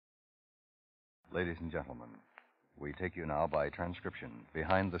Ladies and gentlemen, we take you now by transcription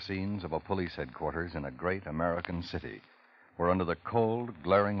behind the scenes of a police headquarters in a great American city, where under the cold,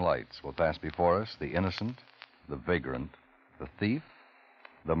 glaring lights will pass before us the innocent, the vagrant, the thief,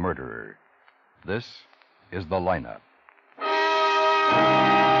 the murderer. This is the lineup.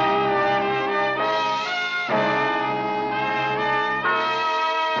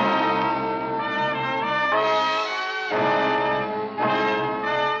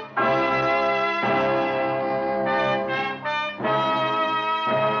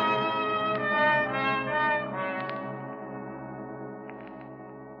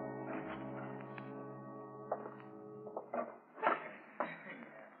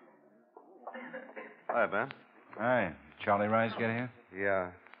 Hi, Ben. Hi. Charlie Rice get here? Yeah,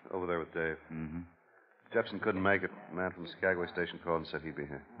 over there with Dave. Mm-hmm. Jepson couldn't make it. A man from the Skagway station called and said he'd be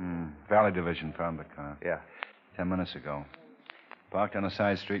here. Valley Division found the car. Yeah. 10 minutes ago. Parked on a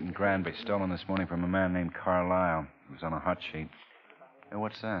side street in Granby. Stolen this morning from a man named Carlisle. He was on a hot sheet. Hey,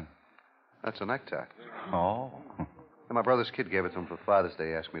 what's that? That's a necktie. Oh. And my brother's kid gave it to him for Father's Day.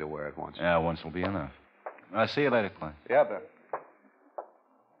 He asked me to wear it once. Yeah, once will be enough. I'll see you later, Clay. Yeah, Ben.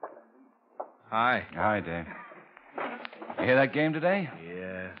 Hi. Hi, Dave. You hear that game today?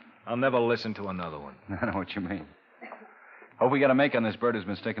 Yeah. I'll never listen to another one. I know what you mean. Hope we got a make on this bird who's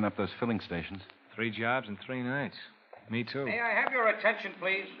been sticking up those filling stations. 3 jobs in 3 nights. Me too. May I have your attention,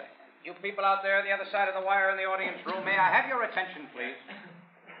 please? You people out there on the other side of the wire in the audience room, may I have your attention, please?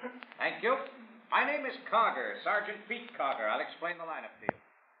 Thank you. My name is Cogger, Sergeant Pete Cogger. I'll explain the lineup to you.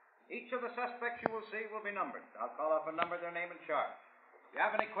 Each of the suspects you will see will be numbered. I'll call off a number, their name, and charge. If you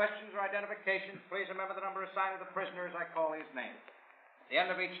have any questions or identifications, please remember the number assigned to the prisoner as I call his name. At the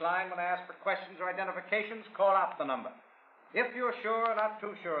end of each line, when I ask for questions or identifications, call out the number. If you're sure or not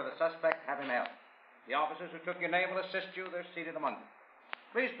too sure the suspect, have him held. The officers who took your name will assist you. They're seated among you.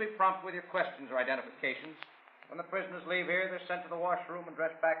 Please be prompt with your questions or identifications. When the prisoners leave here, they're sent to the washroom and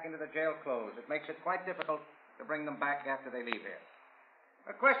dressed back into their jail clothes. It makes it quite difficult to bring them back after they leave here.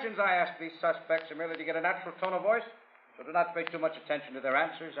 The questions I ask these suspects are merely to get a natural tone of voice, so do not pay too much attention to their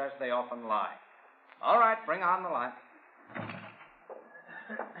answers, as they often lie. All right, bring on the line.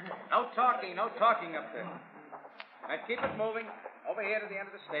 No talking up there. All right, keep it moving. Over here to the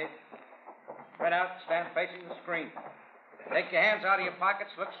end of the stage. Spread out, stand facing the screen. Take your hands out of your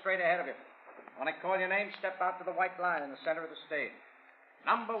pockets, look straight ahead of you. When I call your name, step out to the white line in the center of the stage.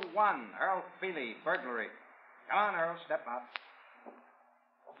 Number 1, Earl Feely, burglary. Come on, Earl, step out.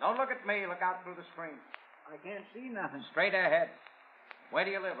 Don't look at me, look out through the screen. I can't see nothing. Straight ahead. Where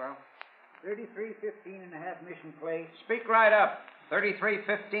do you live, Earl? 3315 and a half Mission Place. Speak right up.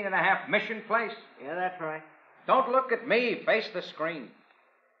 3315 and a half Mission Place? Yeah, that's right. Don't look at me. Face the screen.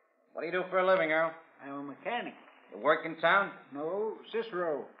 What do you do for a living, Earl? I'm a mechanic. You work in town? No,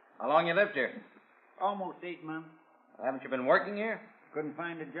 Cicero. How long you lived here? Almost 8 months. Haven't you been working here? Couldn't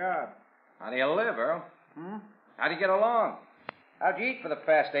find a job. How do you live, Earl? Hmm? How do you get along? How'd you eat for the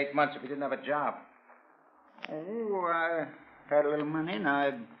past 8 months if you didn't have a job? Oh, I had a little money and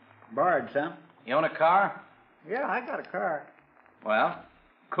I borrowed some. You own a car? Yeah, I got a car. Well,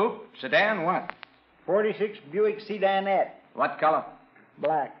 coupe, sedan, what? 46 Buick Sedanette. What color?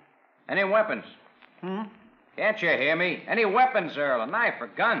 Black. Any weapons? Hmm? Can't you hear me? Any weapons, Earl? A knife or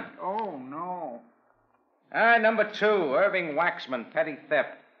gun? Oh, no. All right, number 2, Irving Waxman, petty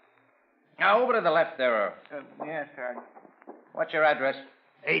theft. Now, over to the left there, Earl. Yes, Sergeant. What's your address?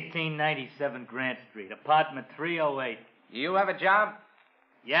 1897 Grant Street, apartment 308. You have a job?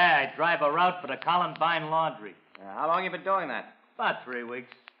 Yeah, I drive a route for the Columbine Laundry. How long you been doing that? About 3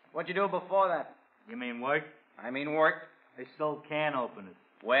 weeks. What'd you do before that? You mean work? I mean work. I sold can openers.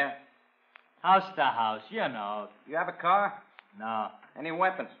 Where? House to house, you know. You have a car? No. Any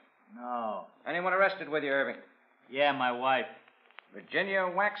weapons? No. Anyone arrested with you, Irving? Yeah, my wife. Virginia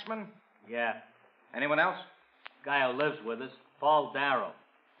Waxman? Yeah. Anyone else? Guy who lives with us, Paul Darrow.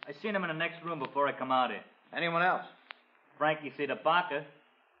 I seen him in the next room before I come out here. Anyone else? Frankie Cedabaca.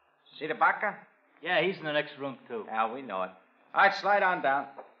 Cedabaca? Yeah, he's in the next room, too. Yeah, we know it. All right, slide on down.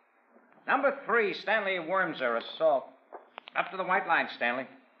 Number 3, Stanley Wormser, assault. Up to the white line, Stanley.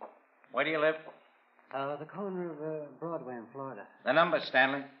 Where do you live? The corner of Broadway in Florida. The number,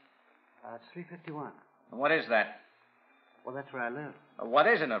 Stanley. It's 351. And what is that? Well, that's where I live. What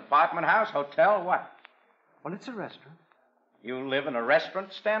is it, an apartment house, hotel, what? Well, it's a restaurant. You live in a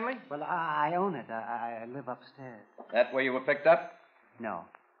restaurant, Stanley? Well, I own it. I live upstairs. That where you were picked up? No.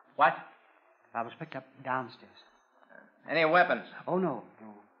 What? I was picked up downstairs. Any weapons? Oh, no.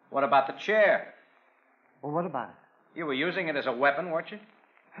 What about the chair? Well, what about it? You were using it as a weapon, weren't you?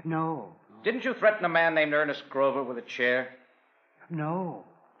 No. Didn't you threaten a man named Ernest Grover with a chair? No.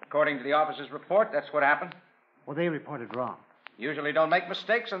 According to the officer's report, that's what happened. Well, they reported wrong. Usually don't make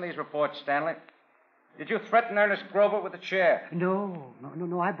mistakes on these reports, Stanley. Did you threaten Ernest Grover with a chair? No.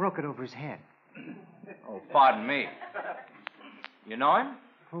 I broke it over his head. Oh, pardon me. You know him?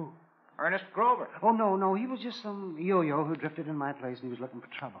 Who? Ernest Grover. Oh, no. He was just some yo-yo who drifted in my place and he was looking for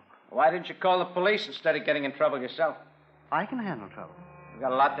trouble. Why didn't you call the police instead of getting in trouble yourself? I can handle trouble. We've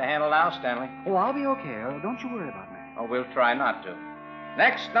got a lot to handle now, Stanley. Oh, I'll be okay. Don't you worry about me. Oh, we'll try not to.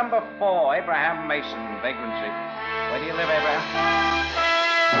 Next, number 4, Abraham Mason, vagrancy. Where do you live, Abraham?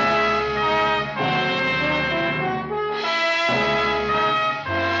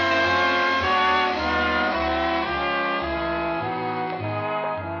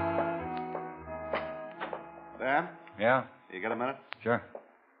 Dan? Yeah? You got a minute? Sure.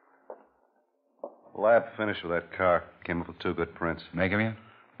 Lab finished with that car. Came up with 2 good prints. Make 'em yet?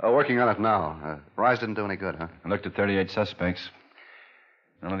 Working on it now. Rise didn't do any good, huh? I looked at 38 suspects.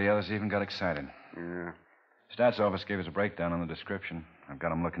 None of the others even got excited. Yeah. Stats office gave us a breakdown on the description. I've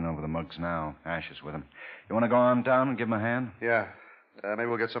got 'em looking over the mugs now. Ashes with 'em. You want to go on down and give 'em a hand? Yeah. Maybe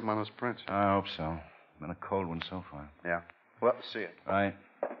we'll get something on those prints. I hope so. Been a cold one so far. Yeah. Well, see you. Right.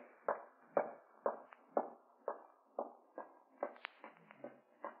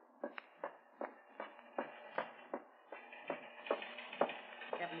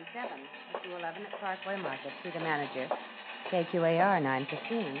 To 11 at Parkway Market. See the manager. KQAR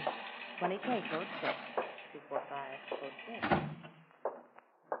 915. 20K, code 6. 245, code 6.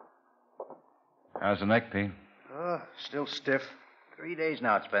 How's the neck, Pete? Oh, still stiff. 3 days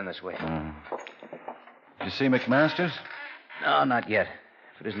now it's been this way. Did you see McMasters? No, not yet.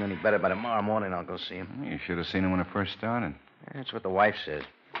 If it isn't any better by tomorrow morning, I'll go see him. You should have seen him when it first started. That's what the wife says.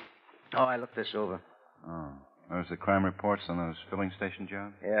 Oh, I looked this over. Oh. Those the crime reports on those filling station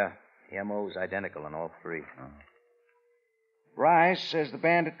jobs? Yeah. The MO's identical on all 3. Oh. Rise says the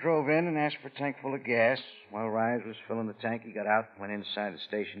bandit drove in and asked for a tank full of gas. While Rise was filling the tank, he got out and went inside the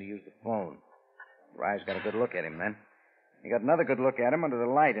station to use the phone. Rise got a good look at him then. He got another good look at him under the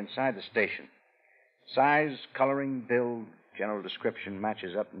light inside the station. Size, coloring, build, general description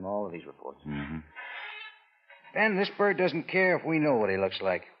matches up in all of these reports. Mm-hmm. Ben, this bird doesn't care if we know what he looks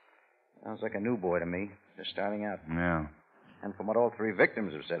like. Sounds like a new boy to me. Just starting out. Yeah. And from what all 3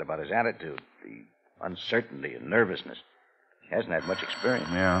 victims have said about his attitude, the uncertainty and nervousness, he hasn't had much experience.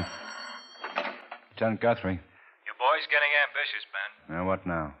 Yeah. Lieutenant Guthrie. Your boy's getting ambitious, Ben. Now, what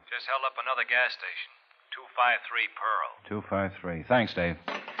now? Just held up another gas station. 253 Pearl. 253. Thanks, Dave.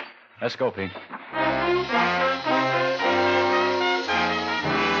 Let's go, Pete.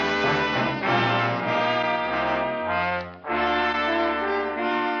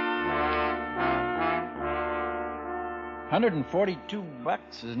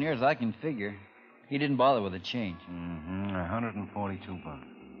 $142 as near as I can figure. He didn't bother with the change. Mm-hmm. 142 bucks.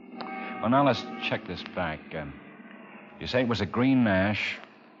 Well, now let's check this back. You say it was a green Nash,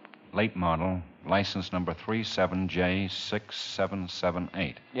 late model, license number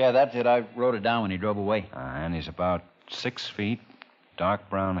 37J6778. Yeah, that's it. I wrote it down when he drove away. And he's about 6 feet, dark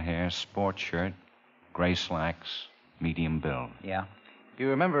brown hair, sport shirt, gray slacks, medium build. Yeah. Do you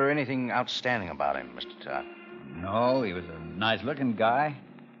remember anything outstanding about him, Mr. Todd? No, he was a nice-looking guy.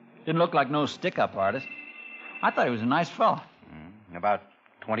 Didn't look like no stick-up artist. I thought he was a nice fella. About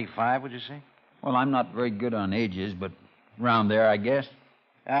 25, would you say? Well, I'm not very good on ages, but around there, I guess.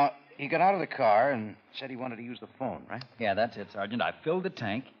 Now, he got out of the car and said he wanted to use the phone, right? Yeah, that's it, Sergeant. I filled the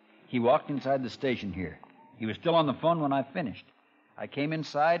tank. He walked inside the station here. He was still on the phone when I finished. I came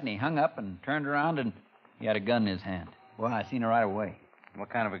inside, and he hung up and turned around, and he had a gun in his hand. Well, I seen it right away. What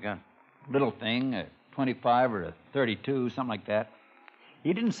kind of a gun? Little thing, a 25 or a 32, something like that.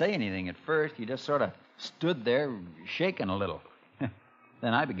 He didn't say anything at first. He just sort of stood there shaking a little.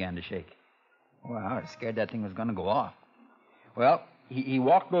 Then I began to shake. Well, I was scared that thing was going to go off. Well, he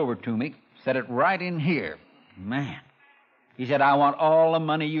walked over to me, set it right in here. Man. He said, I want all the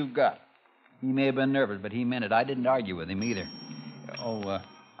money you've got. He may have been nervous, but he meant it. I didn't argue with him either.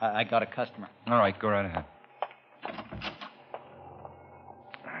 I got a customer. All right, go right ahead.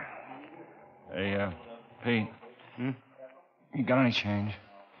 Hey, Pete. You got any change?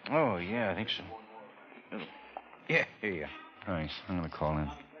 Oh, yeah, I think so. Yeah, here you go. Thanks. I'm going to call in.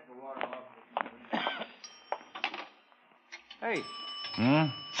 Hey,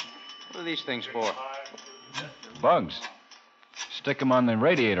 what are these things for? Bugs. Stick them on the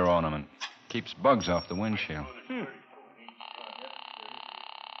radiator ornament. Keeps bugs off the windshield.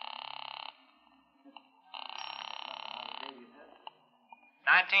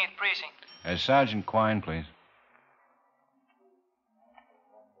 19th Precinct. Sergeant Quine, please.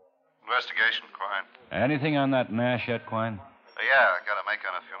 Investigation, Quine. Anything on that Nash yet, Quine? Yeah, I got to make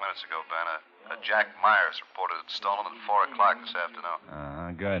on a few minutes minutes ago, Ben. A Jack Myers reported it stolen at 4 o'clock this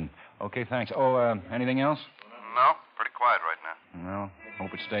afternoon. Good. Okay, thanks. Oh, anything else? No, pretty quiet right now. Well,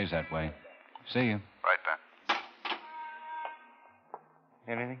 hope it stays that way. See you. Right, Ben.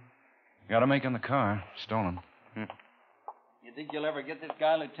 Anything? Got to make on the car. Stolen. You think you'll ever get this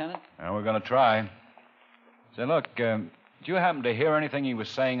guy, Lieutenant? Well, we're going to try. Say, look, did you happen to hear anything he was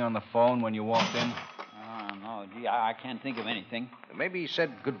saying on the phone when you walked in? No, gee, I can't think of anything. Maybe he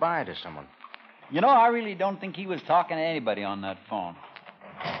said goodbye to someone. You know, I really don't think he was talking to anybody on that phone.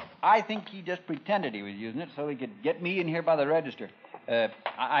 I think he just pretended he was using it so he could get me in here by the register.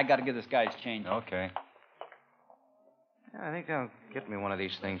 I got to give this guy his change. Okay. I think I'll get me one of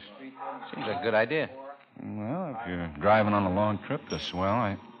these things. Seems like a good idea. Well, if you're driving on a long trip to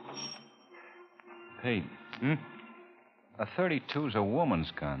swell, Pete. A 32's a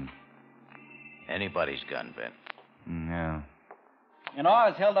woman's gun. Anybody's gun, Ben. Yeah. You know, I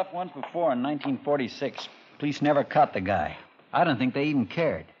was held up once before in 1946. Police never caught the guy. I don't think they even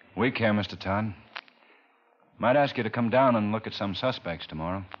cared. We care, Mr. Todd. Might ask you to come down and look at some suspects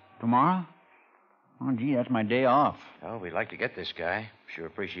tomorrow. Tomorrow? Oh, gee, that's my day off. Oh, we'd like to get this guy. Sure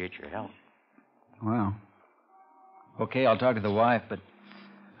appreciate your help. Well, okay, I'll talk to the wife, but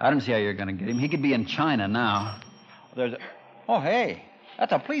I don't see how you're going to get him. He could be in China now. Oh, hey,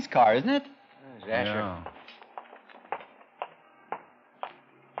 that's a police car, isn't it? There's Asher. Yeah.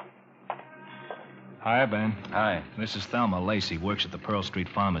 Hi, Ben. Hi. This is Thelma Lacey. Works at the Pearl Street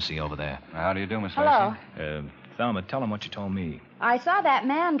Pharmacy over there. How do you do, Miss Hello. Lacey? Thelma, tell him what you told me. I saw that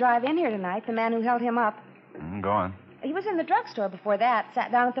man drive in here tonight, the man who held him up. Go on. He was in the drugstore before that,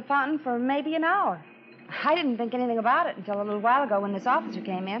 sat down at the fountain for maybe an hour. I didn't think anything about it until a little while ago when this officer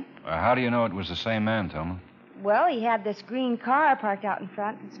came in. How do you know it was the same man, Thelma? Well, he had this green car parked out in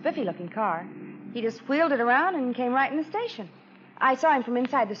front, a spiffy-looking car. He just wheeled it around and came right in the station. I saw him from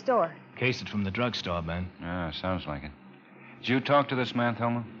inside the store. Cased it from the drugstore, Ben. Yeah, sounds like it. Did you talk to this man,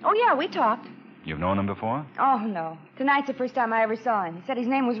 Thelma? Oh, yeah, we talked. You've known him before? Oh, no. Tonight's the first time I ever saw him. He said his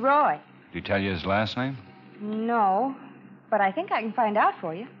name was Roy. Did he tell you his last name? No, but I think I can find out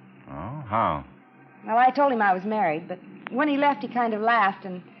for you. Oh, how? Well, I told him I was married, but when he left, he kind of laughed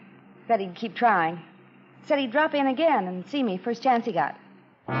and said he'd keep trying. Said he'd drop in again and see me first chance he got.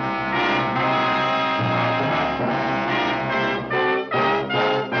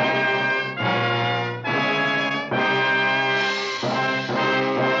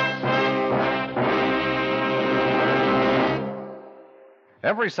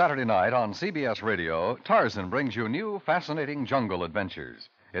 Every Saturday night on CBS Radio, Tarzan brings you new, fascinating jungle adventures.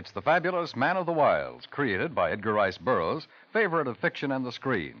 It's the fabulous Man of the Wilds, created by Edgar Rice Burroughs, favorite of fiction and the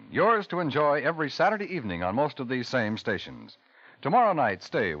screen. Yours to enjoy every Saturday evening on most of these same stations. Tomorrow night,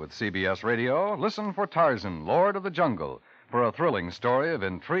 stay with CBS Radio. Listen for Tarzan, Lord of the Jungle, for a thrilling story of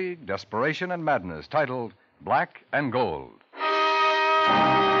intrigue, desperation, and madness titled Black and Gold.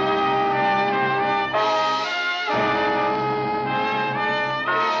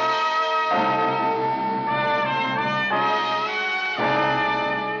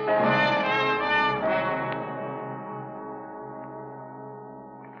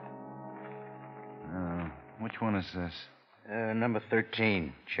 Which one is this? Number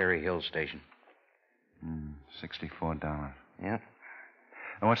 13, Cherry Hill Station. $64. Yeah.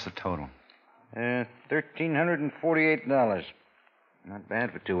 And what's the total? $1,348. Not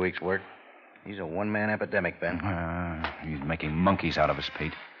bad for 2 weeks' work. He's a one-man epidemic, Ben. He's making monkeys out of us,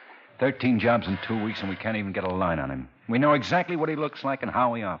 Pete. 13 jobs in 2 weeks, and we can't even get a line on him. We know exactly what he looks like and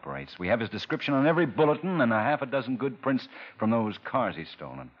how he operates. We have his description on every bulletin and a half a dozen good prints from those cars he's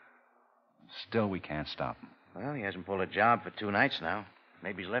stolen. Still, we can't stop him. Well, he hasn't pulled a job for 2 nights now.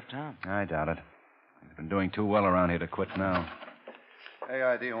 Maybe he's left town. I doubt it. He's been doing too well around here to quit now.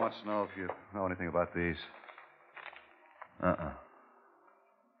 AID wants to know if you know anything about these. Uh-uh.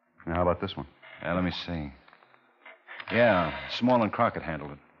 Now, how about this one? Let me see. Yeah, Small and Crockett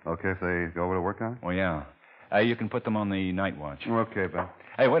handled it. Okay if they go over to work on it? Oh, yeah. You can put them on the night watch. Okay, Ben.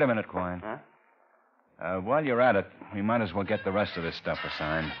 Hey, wait a minute, Quine. Huh? While you're at it, we might as well get the rest of this stuff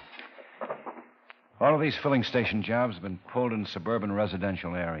assigned. All of these filling station jobs have been pulled in suburban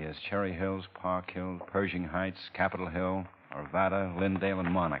residential areas. Cherry Hills, Park Hill, Pershing Heights, Capitol Hill, Arvada, Lindale,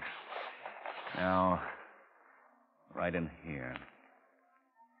 and Monarch. Now, right in here.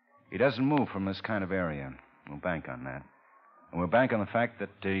 He doesn't move from this kind of area. We'll bank on that. And we'll bank on the fact that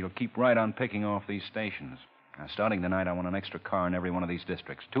he'll keep right on picking off these stations. Now, starting tonight, I want an extra car in every one of these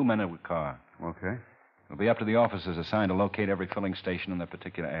districts. 2 men a car. Okay. It'll be up to the officers assigned to locate every filling station in their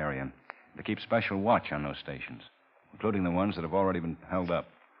particular area. To keep special watch on those stations, including the ones that have already been held up.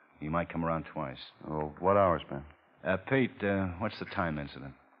 You might come around twice. Oh, what hours, Ben? Pete, what's the time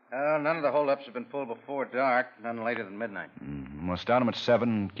incident? None of the holdups have been pulled before dark, none later than midnight. We'll start them at 7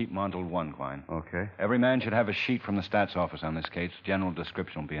 and keep them on till 1, Quine. Okay. Every man should have a sheet from the stats office on this case. General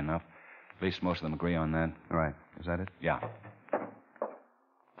description will be enough. At least most of them agree on that. Right. Is that it? Yeah.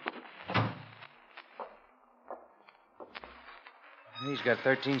 He's got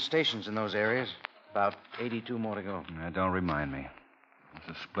 13 stations in those areas. About 82 more to go. Don't remind me. This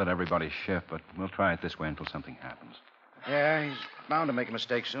will split everybody's shift, but we'll try it this way until something happens. Yeah, he's bound to make a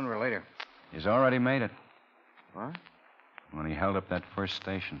mistake sooner or later. He's already made it. What? When he held up that first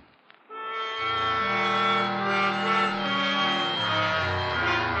station.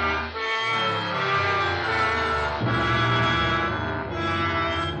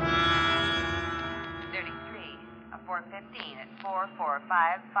 A 415 at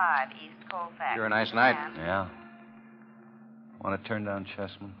 4455 East Colfax. Sure a nice night. Yeah. Want to turn down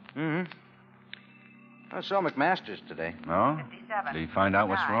Chessman? Mm-hmm. I saw McMasters today. No? 57. Did he find out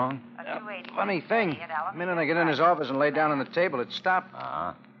what's wrong? Funny thing. The minute I get in his office and lay down on the table, it stopped.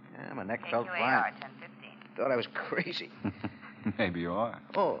 Ah. Yeah, my neck felt fine. Thought I was crazy. Maybe you are.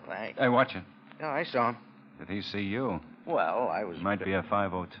 Oh, thanks. Hey, watch it. Yeah, I saw him. Did he see you? Well, I was... Might be a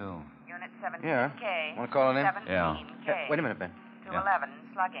 502. Unit 17K. Yeah. Want to call it in? 17K. Yeah. Wait a minute, Ben. 211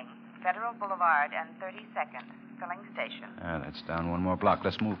 Slugging. Federal Boulevard and 32nd. Filling station. That's down one more block.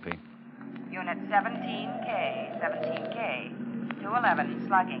 Let's move, Pete. Unit 17K. 17K. 211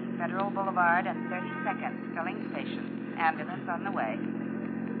 Slugging. Federal Boulevard and 32nd. Filling station. Ambulance on the way.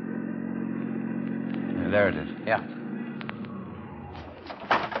 There it is. Yeah.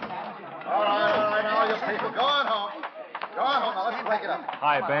 All right, now, you people. Go on home. Go on home. Now, let's break it up.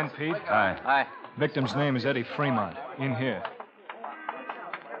 Hi, Ben, Pete. Hi. Hi. Victim's name is Eddie Fremont. In here.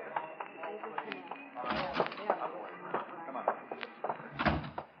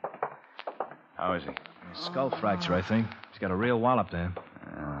 How is he? Skull fracture, I think. He's got a real wallop there.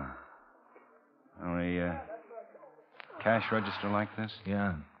 Only, cash register like this?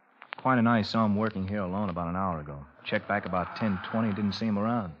 Yeah. Quine and I saw him working here alone about an hour ago. Checked back about 10:20, didn't see him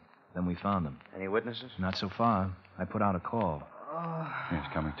around. Then we found him. Any witnesses? Not so far. I put out a call. He's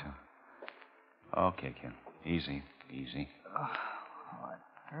coming to. Okay, kid. Easy, easy. Oh, it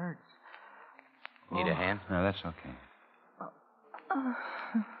hurts. Need a hand? No, that's okay.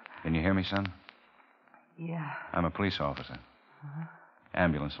 Can you hear me, son? Yeah. I'm a police officer. Uh-huh.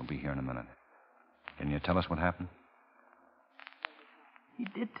 Ambulance will be here in a minute. Can you tell us what happened? He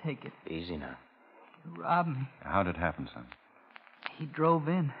did take it. Easy now. He robbed me. How did it happen, son? He drove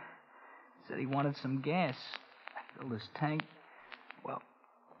in. Said he wanted some gas. I filled his tank. Well,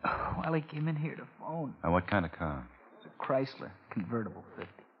 while he came in here to phone. What kind of car? It's a Chrysler convertible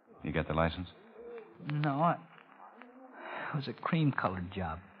 50. You got the license? No, it was a cream-colored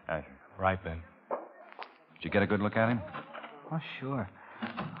job. Right, Ben. Did you get a good look at him? Oh, sure.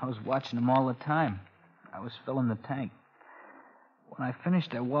 I was watching him all the time. I was filling the tank. When I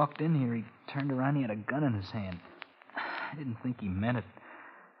finished, I walked in here. He turned around. He had a gun in his hand. I didn't think he meant it.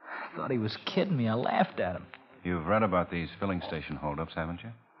 I thought he was kidding me. I laughed at him. You've read about these filling station holdups, haven't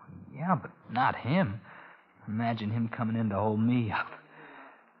you? Yeah, but not him. Imagine him coming in to hold me up.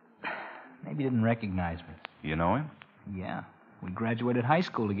 Maybe he didn't recognize me. You know him? Yeah. We graduated high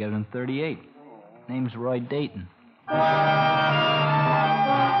school together in 38. Name's Roy Dayton.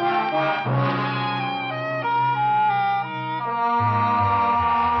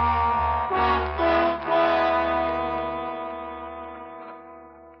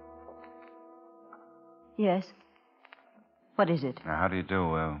 Yes. What is it? Now, how do you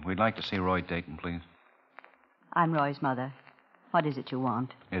do? We'd like to see Roy Dayton, please. I'm Roy's mother. What is it you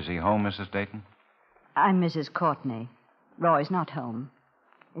want? Is he home, Mrs. Dayton? I'm Mrs. Courtney. Roy's not home.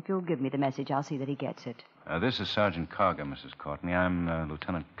 If you'll give me the message, I'll see that he gets it. This is Sergeant Carger, Mrs. Courtney. I'm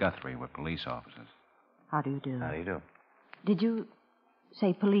Lieutenant Guthrie. We're police officers. How do you do? How do you do? Did you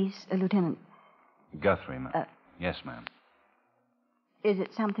say police, Lieutenant? Guthrie, ma'am. Yes, ma'am. Is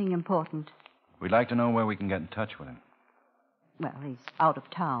it something important? We'd like to know where we can get in touch with him. Well, he's out of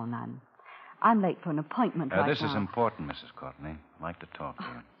town. I'm late for an appointment right This now. is important, Mrs. Courtney. I'd like to talk to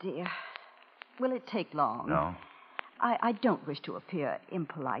you. Dear. Will it take long? No. I don't wish to appear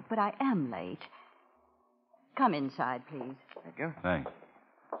impolite, but I am late. Come inside, please. Thank you. Thanks.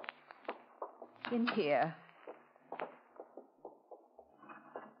 In here.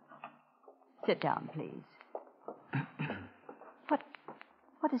 Sit down, please.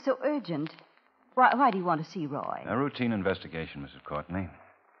 What is so urgent? Why do you want to see Roy? A routine investigation, Mrs. Courtney.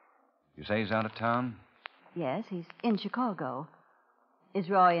 You say he's out of town? Yes, he's in Chicago. Is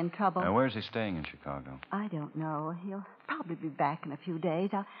Roy in trouble? Where's he staying in Chicago? I don't know. He'll probably be back in a few days.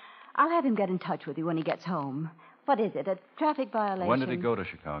 I'll have him get in touch with you when he gets home. What is it, a traffic violation? When did he go to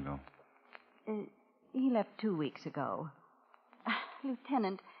Chicago? He left 2 weeks ago.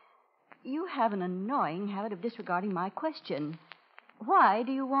 Lieutenant, you have an annoying habit of disregarding my question. Why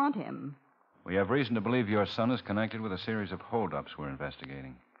do you want him? We have reason to believe your son is connected with a series of holdups we're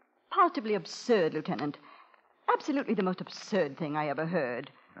investigating. Positively absurd, Lieutenant. Absolutely the most absurd thing I ever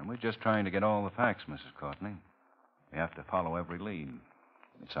heard. And we're just trying to get all the facts, Mrs. Courtney. We have to follow every lead.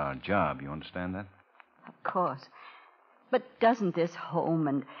 It's our job, you understand that? Of course. But doesn't this home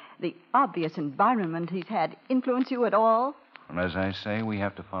and the obvious environment he's had influence you at all? And as I say, we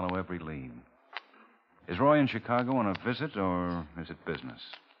have to follow every lead. Is Roy in Chicago on a visit, or is it business?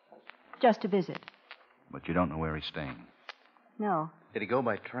 Just a visit. But you don't know where he's staying? No. Did he go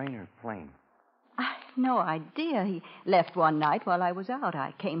by train or plane? I have no idea. He left one night while I was out.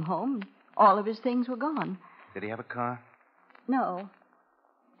 I came home. All of his things were gone. Did he have a car? No.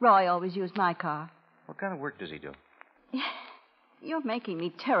 Roy always used my car. What kind of work does he do? You're making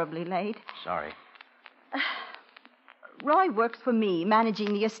me terribly late. Sorry. Roy works for me,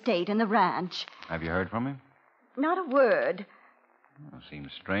 managing the estate and the ranch. Have you heard from him? Not a word. Well,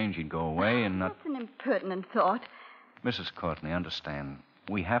 seems strange he'd go away and not... That's an impertinent thought. Mrs. Courtney, understand.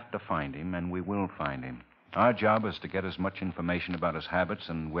 We have to find him, and we will find him. Our job is to get as much information about his habits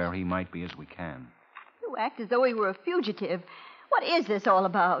and where he might be as we can. You act as though he were a fugitive. What is this all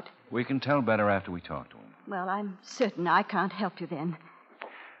about? We can tell better after we talk to him. Well, I'm certain I can't help you then.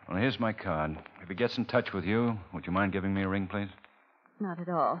 Well, here's my card. If he gets in touch with you, would you mind giving me a ring, please? Not at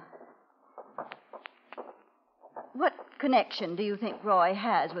all. What connection do you think Roy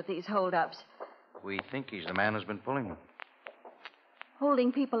has with these holdups? We think he's the man who's been pulling them.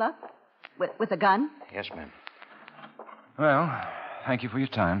 Holding people up? With a gun? Yes, ma'am. Well, thank you for your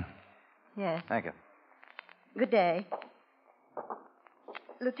time. Yes. Thank you. Good day.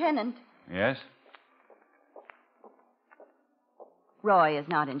 Lieutenant, Yes? Roy is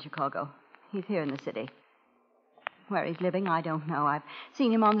not in Chicago. He's here in the city. Where he's living, I don't know. I've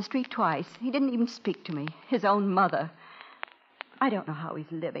seen him on the street twice. He didn't even speak to me. His own mother. I don't know how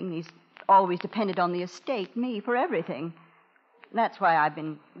he's living. He's always depended on the estate, me, for everything. That's why I've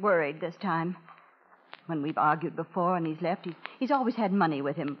been worried this time. When we've argued before and he's left, he's always had money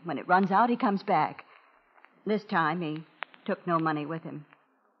with him. When it runs out, he comes back. This time, he took no money with him.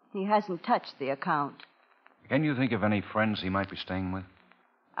 He hasn't touched the account. Can you think of any friends he might be staying with?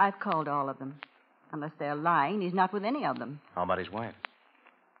 I've called all of them. Unless they're lying, he's not with any of them. How about his wife?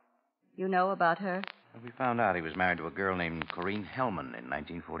 You know about her? Well, we found out he was married to a girl named Corinne Hellman in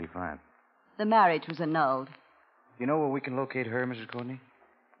 1945. The marriage was annulled. You know where we can locate her, Mrs. Courtney?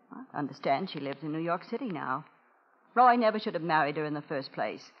 I understand she lives in New York City now. Roy never should have married her in the first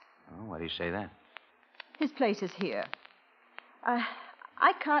place. Oh, why do you say that? His place is here.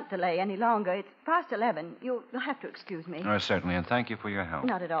 I can't delay any longer. It's past 11. You'll have to excuse me. Oh, certainly, and thank you for your help.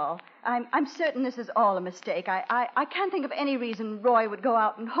 Not at all. I'm certain this is all a mistake. I can't think of any reason Roy would go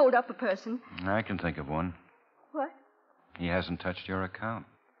out and hold up a person. I can think of one. What? He hasn't touched your account.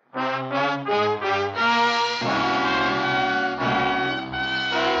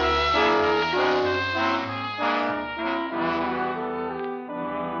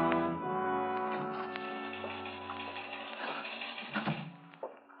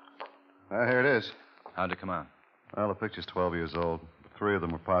 Here it is. How'd it come out? Well, the picture's 12 years old. 3 of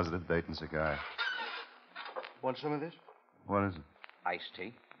them were positive. Dayton's a guy. Want some of this? What is it? Iced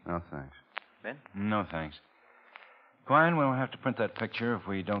tea. No, thanks. Ben? No, thanks. Quine, we'll have to print that picture if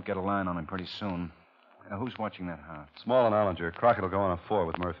we don't get a line on him pretty soon. Who's watching that house? Small and Ollinger. Crockett will go on a 4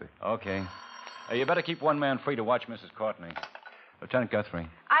 with Murphy. Okay. You better keep one man free to watch Mrs. Courtney. Lieutenant Guthrie.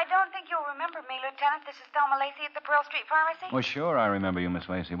 I don't think you'll remember me, Lieutenant. This is Thelma Lacey at the Pearl Street Pharmacy. Well, sure, I remember you, Miss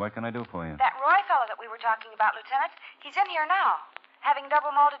Lacey. What can I do for you? That Roy fellow that we were talking about, Lieutenant, he's in here now, having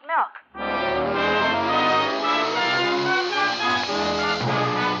double malted milk.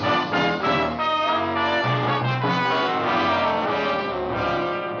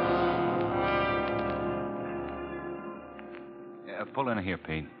 Pull in here,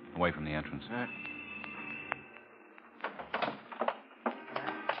 Pete. Away from the entrance. All right.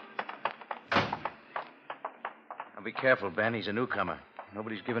 Now, be careful, Ben. He's a newcomer.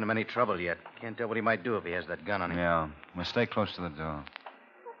 Nobody's given him any trouble yet. Can't tell what he might do if he has that gun on him. Yeah. Well, stay close to the door.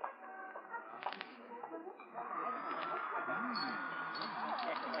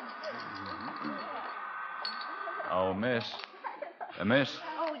 Oh, miss. Miss?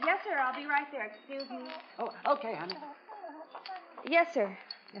 Oh, yes, sir. I'll be right there. Excuse me. Oh, okay, honey. Yes, sir.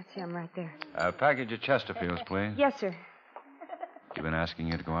 That's him right there. A package of Chesterfields, please. Yes, sir. You been asking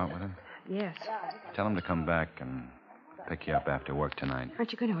you to go out with him? Yes. Tell him to come back and pick you up after work tonight.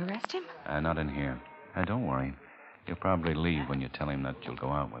 Aren't you going to arrest him? Not in here. Don't worry. He'll probably leave when you tell him that you'll go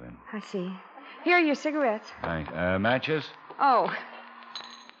out with him. I see. Here are your cigarettes. Thanks. Matches? Oh.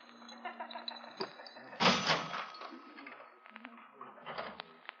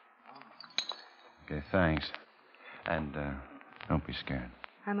 Okay, thanks. And don't be scared.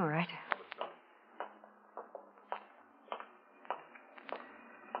 I'm all right.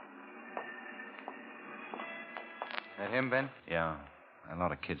 That him, Ben? Yeah. A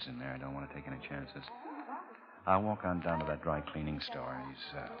lot of kids in there. I don't want to take any chances. I'll walk on down to that dry cleaning store.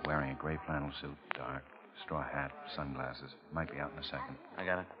 He's wearing a gray flannel suit, dark, straw hat, sunglasses. Might be out in a second. I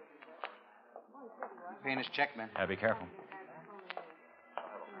got it. Paying his check, man. Be careful.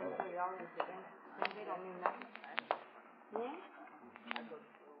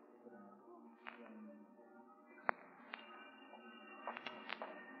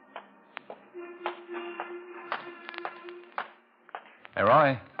 Hey,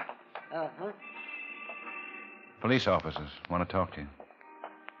 Roy. Huh? Police officers want to talk to you.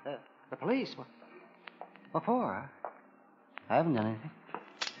 The police? What for? I haven't done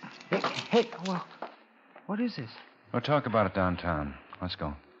anything. Hey, well, what is this? We'll talk about it downtown. Let's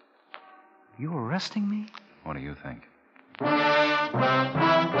go. You arresting me? What do you think?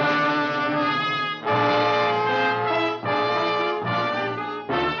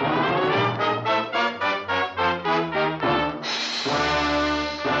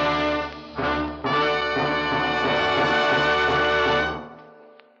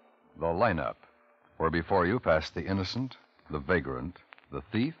 The lineup, where before you pass the innocent, the vagrant, the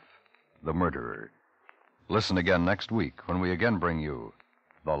thief, the murderer. Listen again next week when we again bring you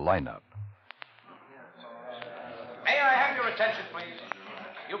the lineup. May I have your attention, please?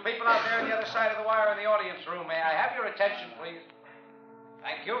 You people out there on the other side of the wire in the audience room, may I have your attention, please?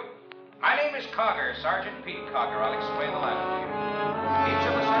 Thank you. My name is Cogger, Sergeant Pete Cogger. I'll explain the lineup to you. Each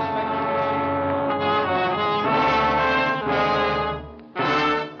of the suspects...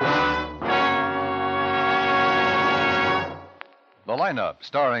 The lineup,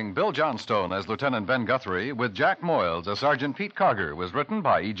 starring Bill Johnstone as Lieutenant Ben Guthrie, with Jack Moyles as Sergeant Pete Cogger, was written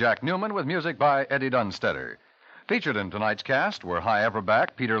by E. Jack Newman with music by Eddie Dunstetter. Featured in tonight's cast were High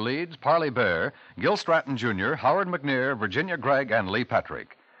Everback, Peter Leeds, Parley Bear, Gil Stratton Jr., Howard McNear, Virginia Gregg, and Lee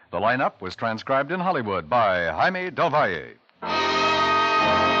Patrick. The lineup was transcribed in Hollywood by Jaime Del Valle.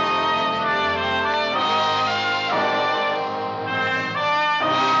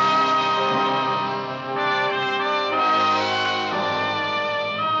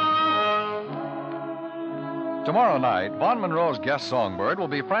 Tomorrow night, Vaughn Monroe's guest songbird will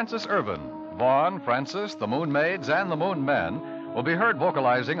be Francis Irvin. Vaughn, Francis, the Moon Maids, and the Moon Men will be heard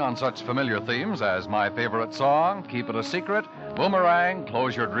vocalizing on such familiar themes as My Favorite Song, Keep It a Secret, Boomerang,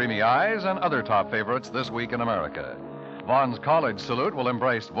 Close Your Dreamy Eyes, and other top favorites this week in America. Vaughn's college salute will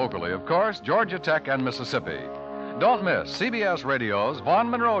embrace vocally, of course, Georgia Tech and Mississippi. Don't miss CBS Radio's Vaughn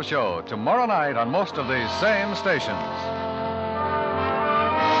Monroe Show tomorrow night on most of these same stations.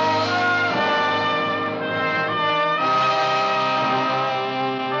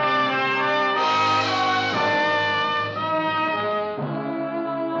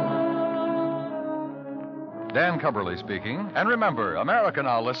 Dan Cubberly speaking. And remember, America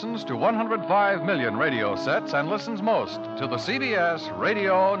now listens to 105 million radio sets and listens most to the CBS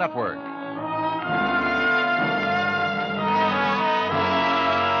Radio Network.